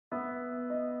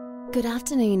Good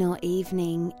afternoon or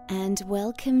evening, and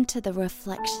welcome to the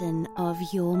reflection of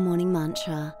your morning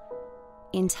mantra.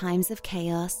 In times of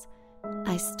chaos,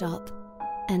 I stop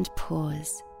and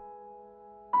pause.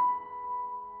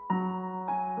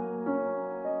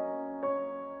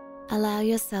 Allow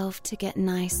yourself to get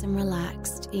nice and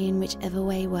relaxed in whichever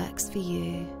way works for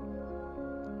you.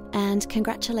 And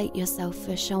congratulate yourself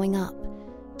for showing up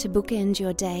to bookend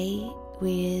your day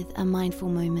with a mindful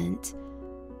moment.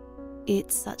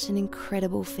 It's such an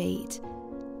incredible feat,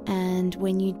 and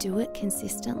when you do it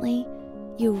consistently,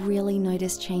 you'll really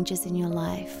notice changes in your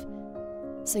life.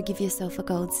 So give yourself a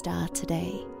gold star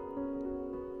today.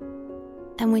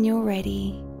 And when you're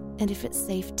ready, and if it's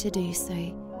safe to do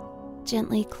so,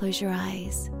 gently close your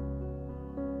eyes.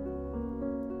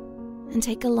 And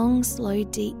take a long, slow,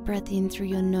 deep breath in through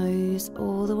your nose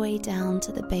all the way down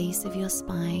to the base of your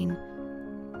spine.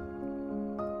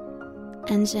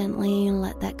 And gently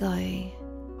let that go,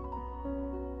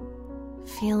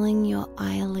 feeling your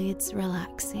eyelids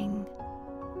relaxing,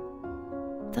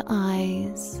 the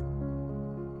eyes,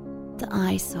 the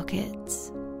eye sockets,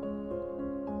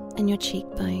 and your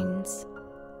cheekbones.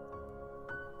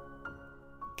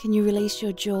 Can you release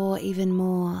your jaw even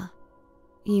more?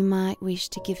 You might wish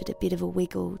to give it a bit of a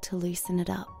wiggle to loosen it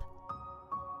up.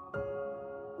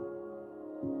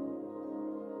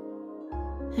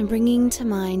 And bringing to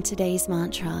mind today's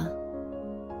mantra,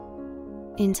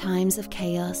 in times of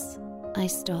chaos, I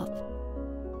stop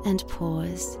and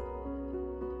pause.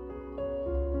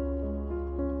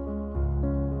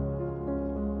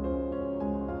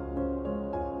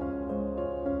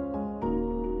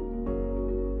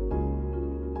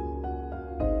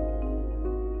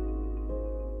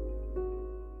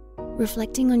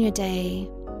 Reflecting on your day,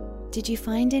 did you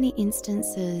find any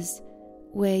instances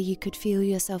where you could feel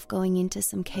yourself going into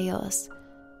some chaos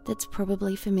that's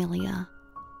probably familiar?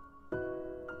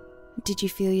 Did you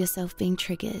feel yourself being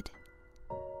triggered?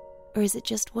 Or is it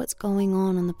just what's going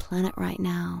on the planet right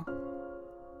now?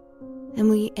 And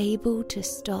were you able to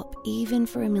stop even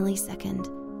for a millisecond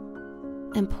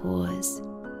and pause,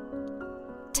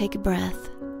 take a breath,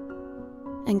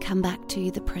 and come back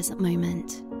to the present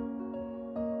moment?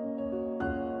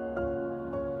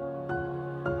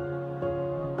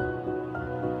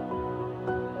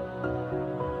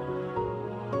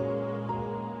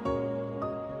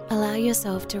 Allow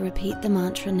yourself to repeat the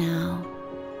mantra now.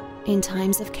 In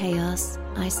times of chaos,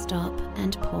 I stop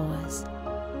and pause.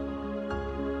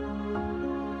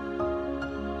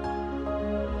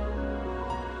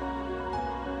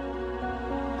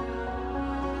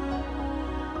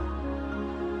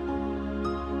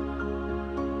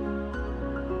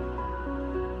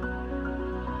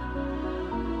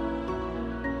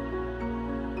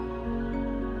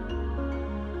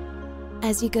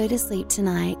 As you go to sleep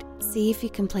tonight, see if you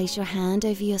can place your hand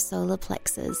over your solar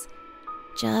plexus,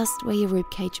 just where your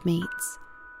ribcage meets,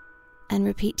 and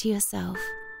repeat to yourself,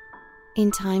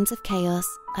 in times of chaos,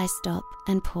 I stop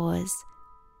and pause.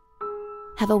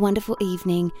 Have a wonderful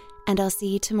evening, and I'll see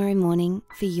you tomorrow morning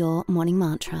for your morning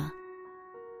mantra.